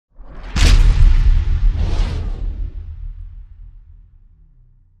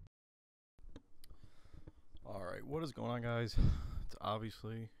What is going on, guys? It's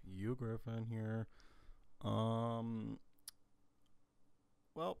obviously you, Griffin, here. Um,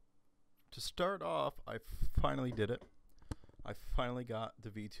 well, to start off, I finally did it. I finally got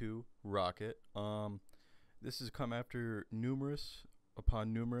the V2 rocket. This has come after numerous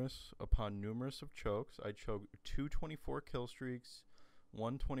upon numerous of chokes. I choked 224 kill streaks,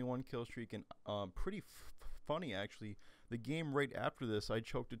 121 kill streak, and pretty funny actually. The game right after this, I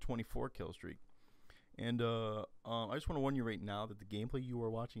choked a 24 kill streak. And I just want to warn you right now that the gameplay you are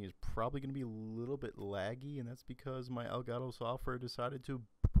watching is probably going to be a little bit laggy, and that's because my Elgato software decided to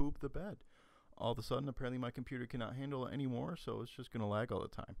poop the bed. All of a sudden, apparently my computer cannot handle it anymore, so it's just going to lag all the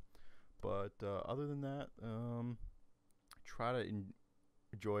time. But other than that, try to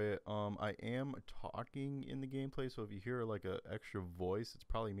enjoy it. I am talking in the gameplay, so if you hear like a extra voice, it's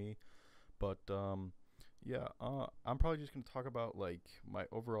probably me. But yeah, I'm probably just gonna talk about like my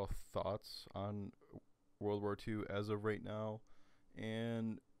overall thoughts on World War II as of right now,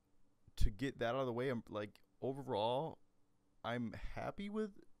 and to get that out of the way, I'm like overall, I'm happy with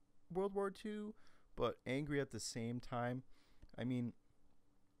World War II, but angry at the same time. I mean,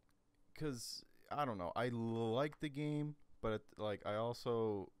 cause I don't know, I like the game, but like I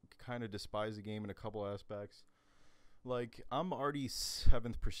also kind of despise the game in a couple aspects. Like I'm already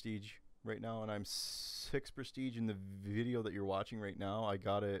seventh prestige right now, and I'm sixth prestige in the video that you're watching right now. I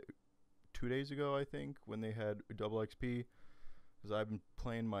got it 2 days ago, I think, when they had double XP. Because I've been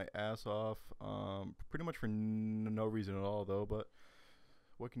playing my ass off, pretty much for no reason at all, though. But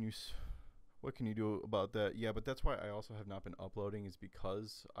what can you what can you do about that? Yeah, but that's why I also have not been uploading, is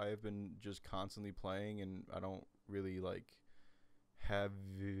because I have been just constantly playing, and I don't really like have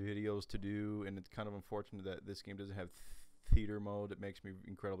videos to do, and it's kind of unfortunate that this game doesn't have theater mode. It makes me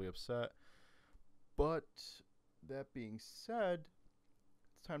incredibly upset. But that being said,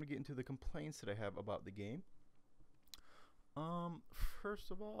 it's time to get into the complaints that I have about the game. Um, First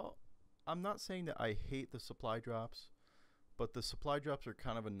of all, I'm not saying that I hate the supply drops, but the supply drops are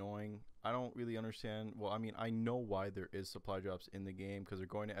kind of annoying. I don't really understand. Well, I mean, I know why there is supply drops in the game, because they're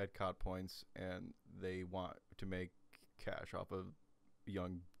going to add COD points and they want to make cash off of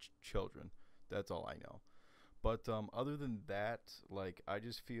young children. That's all I know. But other than that, like I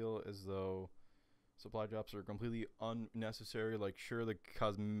just feel as though supply drops are completely unnecessary. Like, sure, the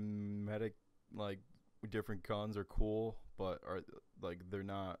cosmetic, like different guns are cool, but are like they're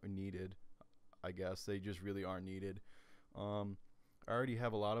not needed. I guess they just really aren't needed. Um, I already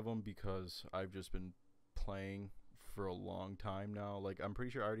have a lot of them because I've just been playing for a long time now. Like, I'm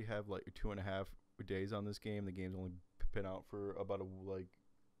pretty sure I already have like 2.5 days on this game. The game's only been out for about a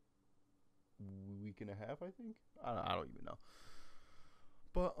week and a half, I think. I don't even know.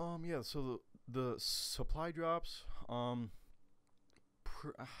 But yeah. So the supply drops.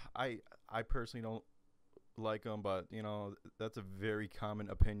 Pr- I I personally don't like them, but you know that's a very common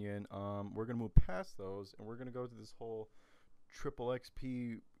opinion. We're gonna move past those, and we're gonna go to this whole triple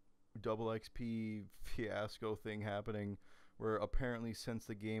XP, double XP fiasco thing happening, where apparently since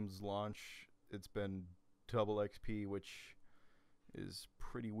the game's launch, it's been double XP, which is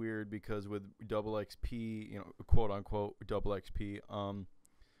pretty weird because with double XP, you know, quote unquote double XP,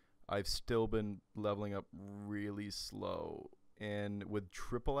 I've still been leveling up really slow. And with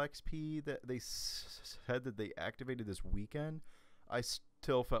triple XP that they said that they activated this weekend, I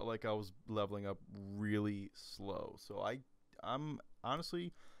still felt like I was leveling up really slow. So I'm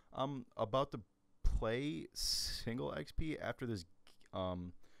honestly, I'm about to play single XP after this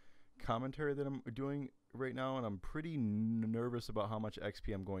um commentary that I'm doing right now, and I'm pretty nervous about how much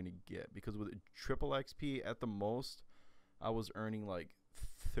XP I'm going to get, because with triple XP at the most, I was earning like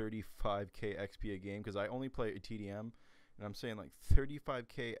 35k XP a game, because I only play a TDM, and I'm saying like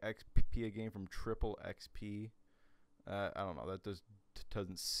 35k XP a game from triple XP. I don't know. That just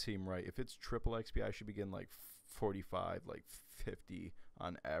doesn't seem right. If it's triple XP, I should be getting like 45, like 50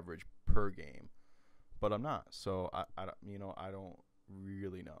 on average per game, but I'm not. So I don't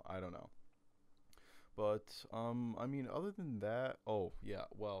really know. I don't know. But I mean, other than that, oh yeah,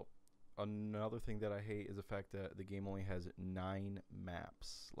 well, another thing that I hate is the fact that the game only has 9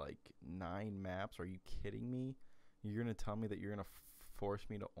 maps. Like 9 maps? Are you kidding me? You're gonna tell me that you're gonna force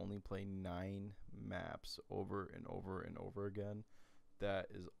me to only play 9 maps over and over and over again? That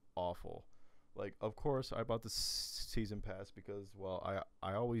is awful. Like, of course, I bought the season pass because, well,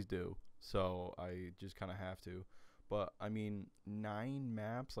 I always do. So I just kind of have to. But I mean, 9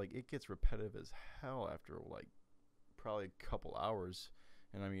 maps, like it gets repetitive as hell after like probably a couple hours.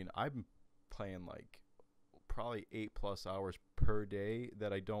 And I mean, I'm playing like probably 8+ hours per day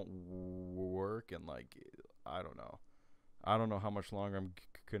that I don't work, and like I don't know how much longer I'm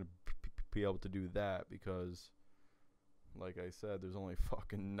gonna be able to do that, because like I said, there's only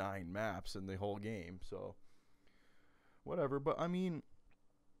fucking 9 maps in the whole game, so whatever. But I mean,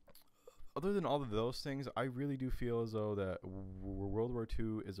 other than all of those things, I really do feel as though that World War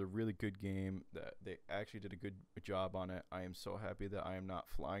II is a really good game, that they actually did a good job on it. I am so happy that I am not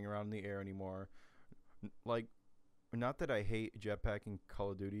flying around in the air anymore. Like, not that I hate jetpacking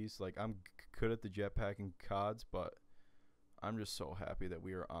Call of Duties. Like, I'm good at the jetpacking CODs, but I'm just so happy that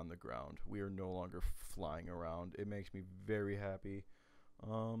we are on the ground. We are no longer flying around. It makes me very happy.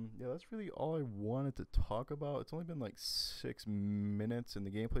 Yeah, that's really all I wanted to talk about. It's only been like 6 minutes, and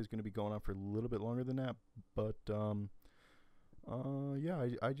the gameplay is going to be going on for a little bit longer than that. But yeah,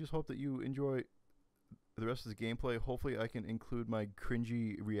 I just hope that you enjoy the rest of the gameplay. Hopefully, I can include my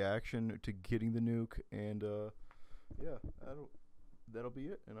cringy reaction to getting the nuke, and yeah, that'll be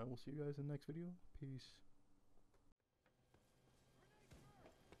it. And I will see you guys in the next video. Peace.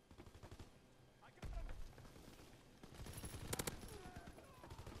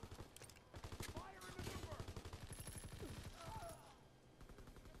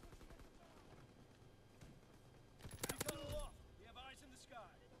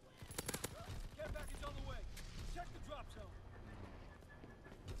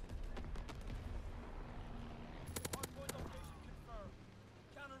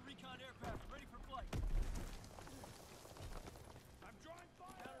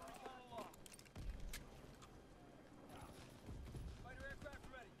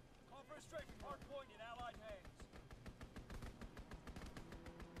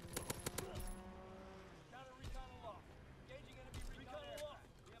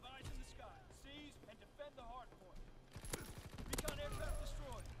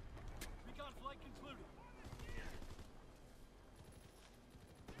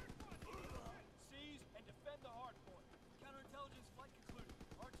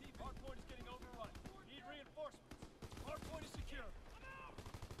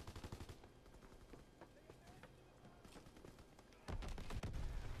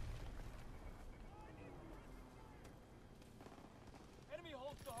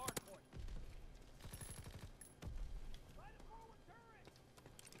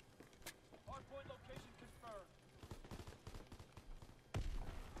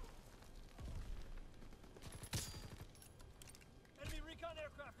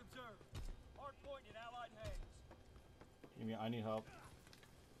 Aircraft observed. Hard point in Allied hands. You mean I need help?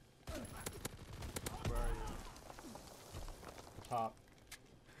 Where are you? Top.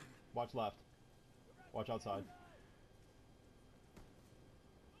 Watch left. Watch outside.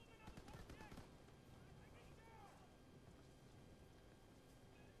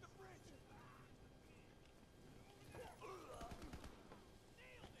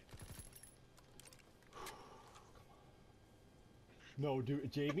 No,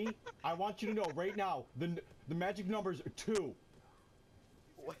 dude, Jamie, I want you to know right now, the magic number's 2.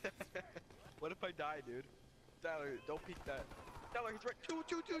 What? What if I die, dude? Tyler, don't peek that. Tyler, he's right. 2,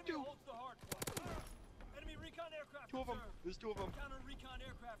 2, 2, 2. Holds the hard point. Enemy recon aircraft 2 of them. observed. There's 2 of them. Counter recon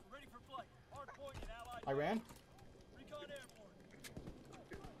aircraft ready for flight. Hard point in Allied. I ran. Recon airborne.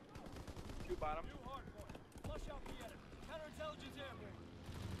 2 bottom. New hard point. Flush out the enemy. Counterintelligence airborne.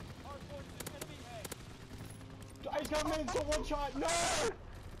 Hard point is in enemy hands. I just got him in, so one shot. No!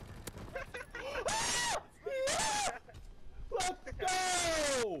 Yeah! Let's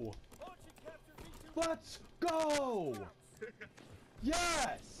go! Let's go!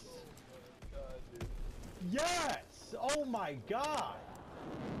 Yes! God, dude. Yes! Oh my god!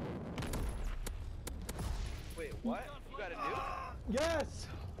 Wait, what? You got a nuke? Yes!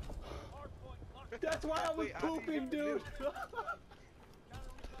 That's why I was Wait, how do you pooping, get the dude!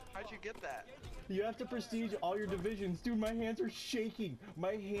 How'd you get that? You have to prestige all your divisions. Dude, my hands are shaking.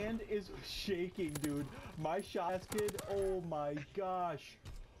 My hand is shaking, dude. My shots, kid. Oh my gosh.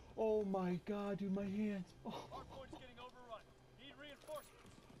 Oh my god, dude, my hands. Oh, Hardpoint's getting overrun. Need reinforcements.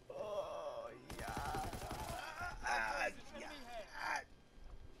 oh yeah. Enemy hands.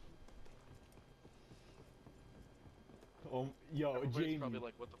 Yo, Everybody's Jamie. probably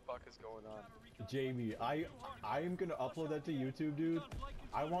like, what the fuck is going on? Jamie, I am gonna upload that to YouTube, dude.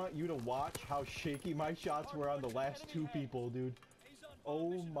 I want you to watch how shaky my shots were on the last 2 people, dude.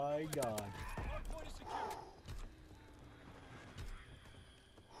 Oh my god. Hardpoint is secure.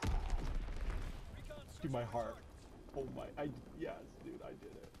 Dude, my heart. Oh my, yes, dude, I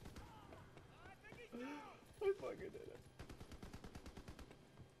did it. I fucking did it.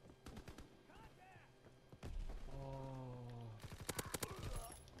 Oh.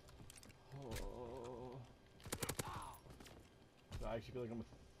 I actually feel like I'm gonna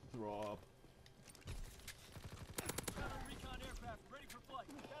throw up. Counter recon aircraft ready for flight.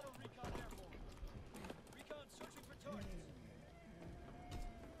 Counter recon airborne. Recon Searching for targets.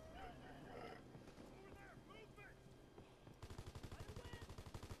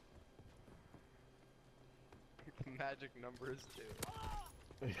 Magic numbers too.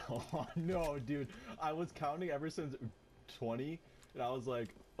 Oh, no, dude. I was counting ever since 20, and I was like,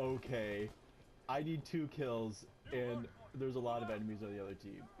 okay, I need 2 kills, and there's a lot of enemies on the other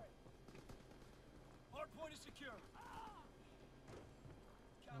team. Hardpoint is secure.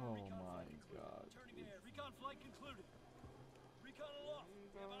 Oh Recon my flight concluded. god. Turning to air. Recon flight concluded. Recon aloft.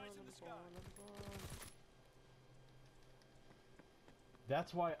 We have eyes in the sky.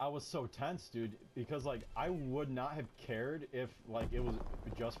 That's why I was so tense, dude, because like I would not have cared if like it was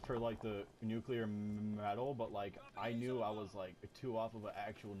just for like the nuclear metal, but like I knew I was like 2 off of an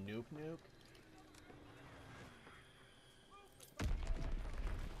actual nuke.